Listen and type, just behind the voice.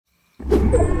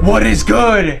What is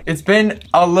good? It's been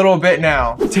a little bit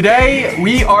now. Today,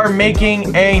 we are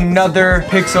making another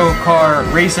Pixel Car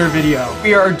Racer video.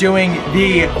 We are doing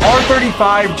the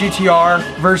R35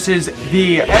 GTR versus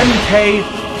the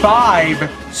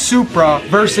MK5 Supra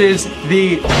versus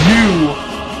the new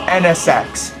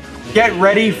NSX. Get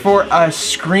ready for a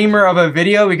screamer of a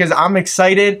video because I'm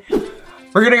excited.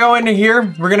 We're gonna go into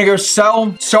here. We're gonna go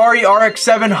sell. Sorry,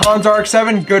 RX-7, Hans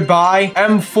RX-7, goodbye.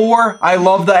 M4, I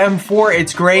love the M4,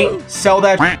 it's great. Sell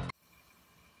that.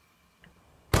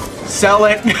 Sell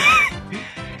it.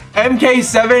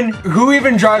 MK7, who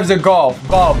even drives a Golf?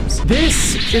 Bums.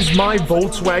 This is my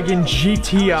Volkswagen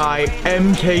GTI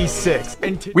MK6.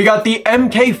 And we got the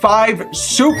MK5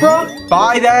 Supra.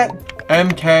 Buy that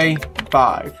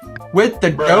MK5. With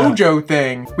the dojo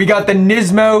thing. We got the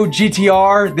Nismo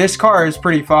GTR. This car is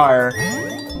pretty fire.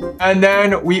 And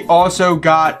then we also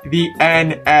got the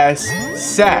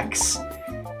NSX.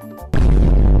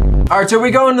 All right, so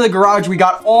we go into the garage. We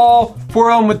got all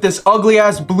four of them with this ugly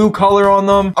ass blue color on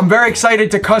them. I'm very excited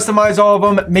to customize all of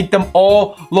them, make them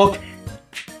all look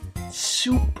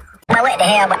super.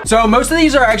 So most of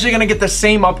these are actually gonna get the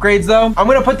same upgrades though. I'm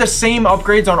gonna put the same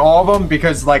upgrades on all of them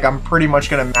because like I'm pretty much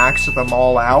gonna max them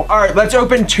all out. All right, let's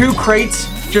open 2 crates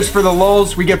just for the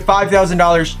lulz. We get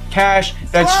 $5,000 cash,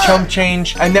 that's chump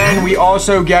change. And then we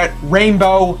also get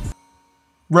Rainbow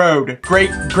Road.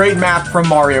 Great map from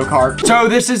Mario Kart. So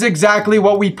this is exactly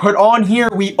what we put on here.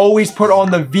 We always put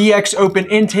on the VX open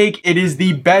intake. It is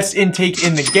the best intake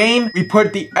in the game. We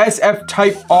put the SF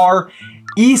Type R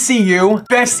ECU,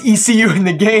 best ECU in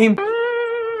the game.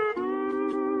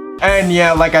 And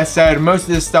yeah, like I said, most of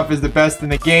this stuff is the best in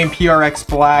the game, PRX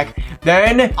black.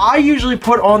 Then I usually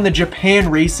put on the Japan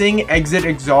Racing exit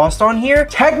exhaust on here.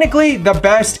 Technically, the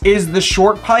best is the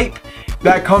short pipe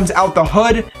that comes out the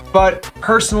hood, but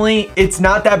personally, it's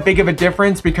not that big of a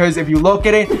difference because if you look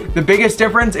at it, the biggest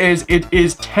difference is it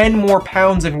is 10 more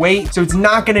pounds in weight, so it's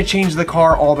not gonna change the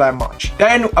car all that much.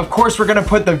 Then, of course, we're gonna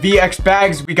put the VX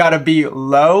bags. We gotta be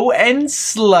low and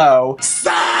slow.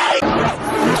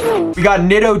 We got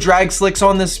Nitto drag slicks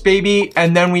on this baby,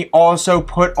 and then we also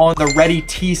put on the Ready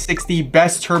T60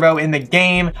 best turbo in the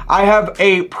game. I have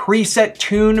a preset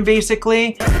tune,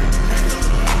 basically.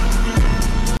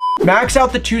 Max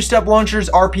out the 2-step launchers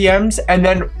RPMs and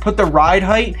then put the ride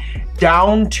height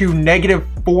down to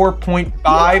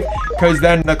 -4.5 because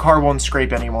then the car won't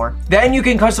scrape anymore. Then you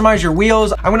can customize your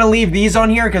wheels. I'm gonna leave these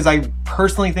on here because I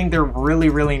personally think they're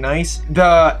really nice.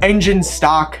 The engine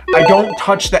stock, I don't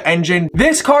touch the engine.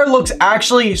 This car looks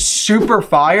actually super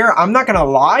fire. I'm not gonna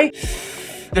lie.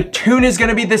 The tune is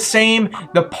gonna be the same.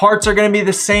 The parts are gonna be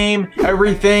the same.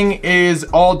 Everything is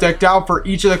all decked out for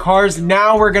each of the cars.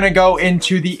 Now we're gonna go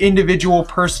into the individual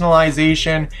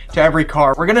personalization to every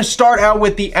car. We're gonna start out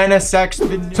with the NSX.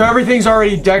 So everything's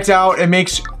already decked out. It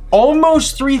makes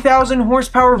almost 3,000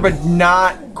 horsepower, but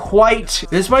not quite.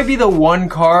 This might be the one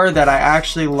car that I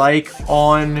actually like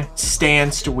on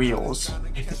stanced wheels.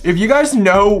 If you guys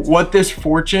know what this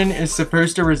Fortune is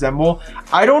supposed to resemble,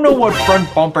 I don't know what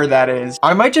front bumper that is.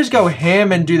 I might just go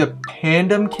ham and do the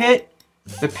Pandem kit.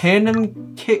 The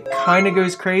Pandem kit kind of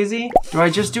goes crazy. Do I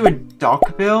just do a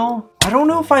duckbill? I don't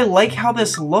know if I like how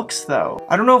this looks though.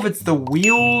 I don't know if it's the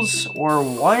wheels or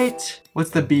what. What's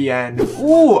the BN?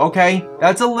 Ooh, okay.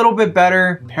 That's a little bit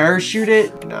better. Parachute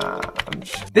it? Nah.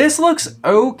 This looks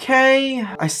okay.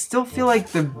 I still feel like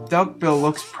the duckbill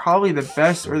looks probably the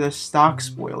best or the stock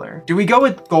spoiler. Do we go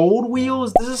with gold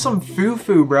wheels? This is some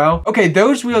foo-foo, bro. Okay,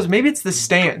 those wheels, maybe it's the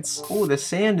stance. Oh, the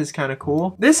sand is kind of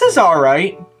cool. This is all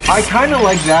right. I kind of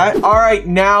like that. All right,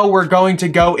 now we're going to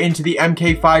go into the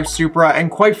MK5 Supra. And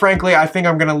quite frankly, I think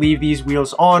I'm gonna leave these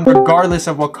wheels on regardless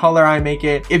of what color I make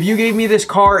it. If you gave me this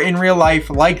car in real life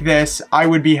like this, I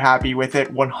would be happy with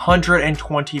it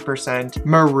 120%.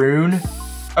 Maroon.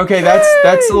 Okay,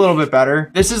 that's a little bit better.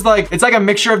 This is like, it's like a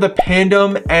mixture of the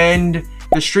Pandem and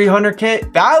the Street Hunter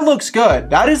kit. That looks good.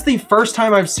 That is the first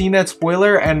time I've seen that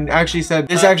spoiler and actually said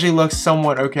this actually looks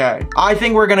somewhat okay. I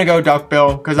think we're gonna go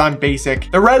duckbill because I'm basic.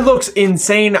 The red looks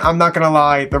insane. I'm not gonna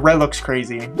lie. The red looks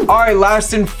crazy. All right,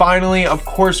 last and finally, of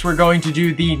course, we're going to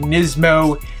do the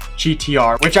Nismo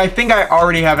GTR, which I think I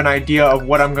already have an idea of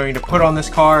what I'm going to put on this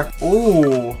car.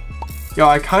 Ooh. Yo,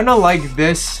 I kind of like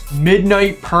this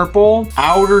midnight purple,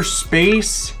 outer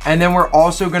space, and then we're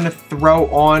also gonna throw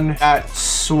on that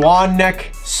swan neck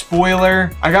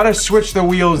spoiler. I gotta switch the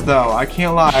wheels though. I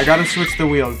can't lie, I gotta switch the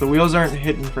wheels. The wheels aren't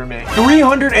hitting for me.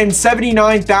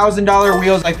 $379,000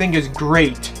 wheels I think is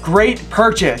great. Great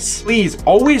purchase. Please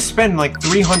always spend like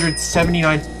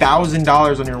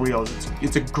 $379,000 on your wheels.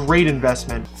 It's a great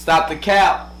investment. Stop the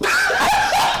cap.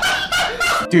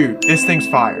 Dude, this thing's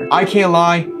fire. I can't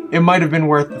lie. It might have been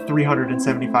worth the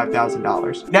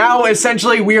 $375,000. Now,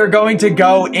 essentially, we are going to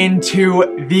go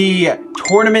into the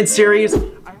tournament series.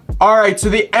 All right, so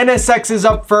the NSX is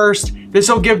up first. This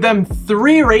will give them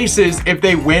 3 races if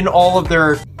they win all of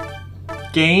their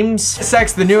games.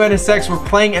 NSX, the new NSX, we're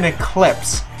playing an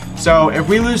Eclipse. So if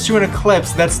we lose to an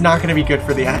Eclipse, that's not gonna be good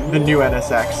for the new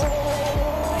NSX.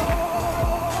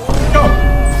 No!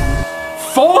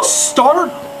 False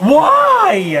start?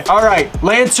 Why? All right,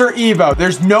 Lancer Evo.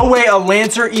 There's no way a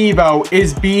Lancer Evo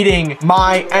is beating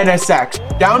my NSX.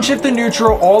 Downshift the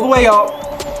neutral all the way up.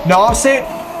 NOS it.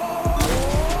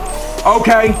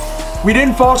 Okay. We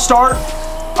didn't false start.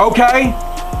 Okay.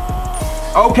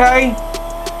 Okay.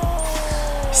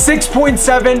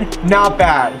 6.7, not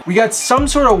bad. We got some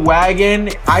sort of wagon.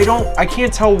 I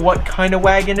can't tell what kind of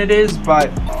wagon it is,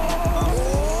 but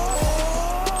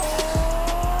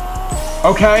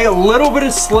okay, a little bit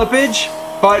of slippage,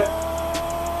 but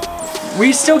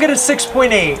we still get a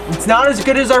 6.8. It's not as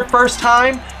good as our first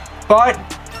time, but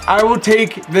I will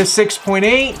take the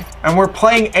 6.8, and we're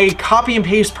playing a copy and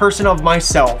paste person of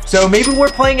myself. So maybe we're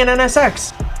playing an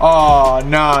NSX. Oh,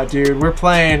 nah, dude. We're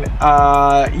playing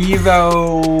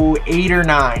Evo 8 or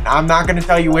 9. I'm not gonna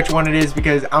tell you which one it is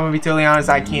because I'm gonna be totally honest,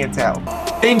 I can't tell.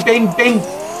 Bing, bing, bing.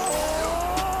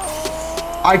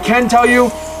 I can tell you,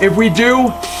 if we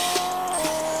do,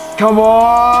 come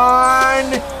on,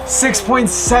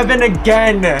 6.7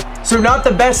 again. So not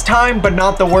the best time, but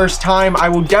not the worst time. I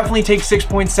will definitely take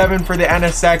 6.7 for the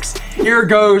NSX. Here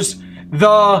goes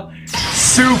the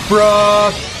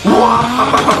Supra.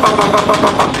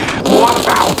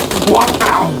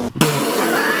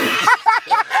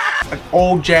 An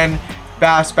old gen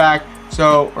fastback.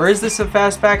 So, or is this a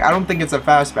fastback? I don't think it's a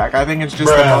fastback. I think it's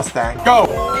just a Mustang. Go.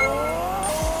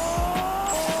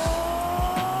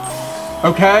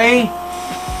 Okay.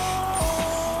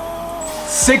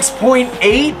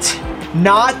 6.8.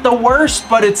 Not the worst,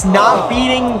 but it's not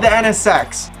beating the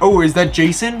NSX. Oh, is that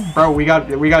Jason? Bro, we got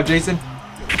Jason.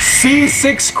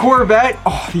 C6 Corvette.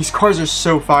 Oh, these cars are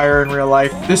so fire in real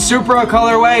life. The Supra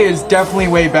colorway is definitely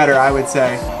way better, I would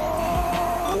say.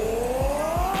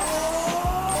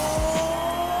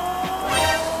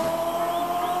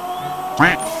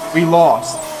 We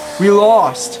lost. We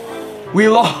lost. We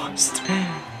lost.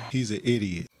 He's an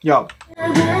idiot. Yo.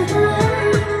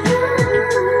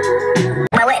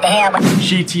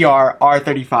 GTR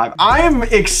R35. I am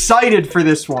excited for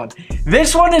this one.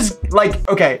 This one is like,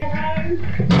 okay.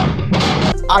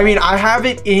 I mean, I have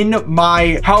it in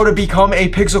my how to become a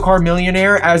pixel car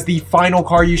millionaire as the final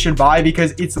car you should buy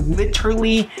because it's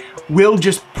literally will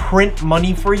just print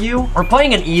money for you. We're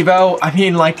playing an Evo. I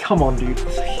mean, like, come on, dude.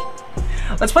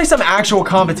 Let's play some actual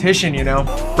competition, you know?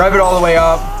 Rev it all the way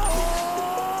up.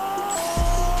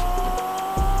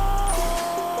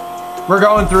 We're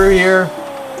going through here.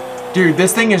 Dude,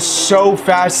 this thing is so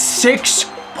fast.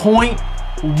 6.1.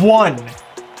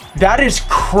 That is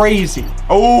crazy.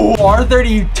 Oh,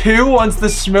 R32 wants the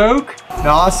smoke.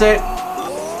 NOS it.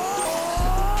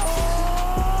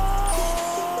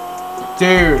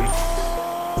 Dude,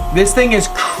 this thing is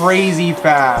crazy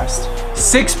fast.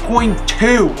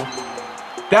 6.2.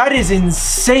 That is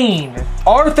insane.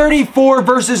 R34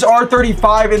 versus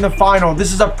R35 in the final.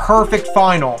 This is a perfect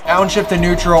final. Downshift to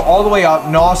neutral all the way up.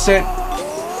 NOS it.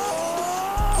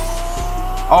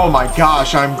 Oh my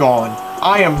gosh, I'm gone.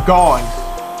 I am gone.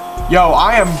 Yo,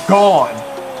 I am gone.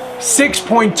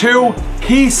 6.2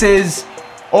 pieces.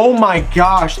 Oh my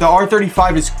gosh, the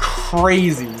R35 is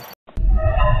crazy.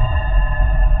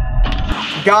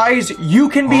 Guys, you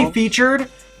can be featured.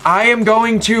 I am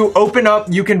going to open up.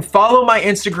 You can follow my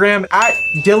Instagram at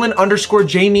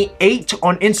Dylan_Jamie8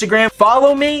 on Instagram.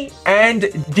 Follow me and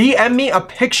DM me a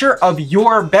picture of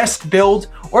your best build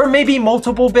or maybe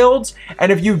multiple builds.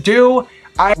 And if you do,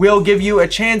 I will give you a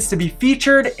chance to be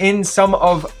featured in some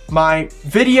of my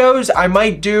videos. I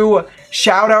might do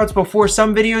shout outs before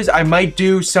some videos. I might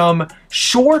do some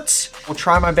shorts. I'll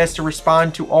try my best to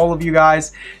respond to all of you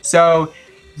guys. So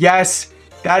yes,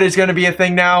 that is going to be a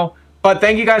thing now. But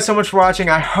thank you guys so much for watching.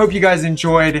 I hope you guys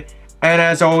enjoyed. And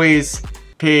as always,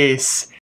 peace.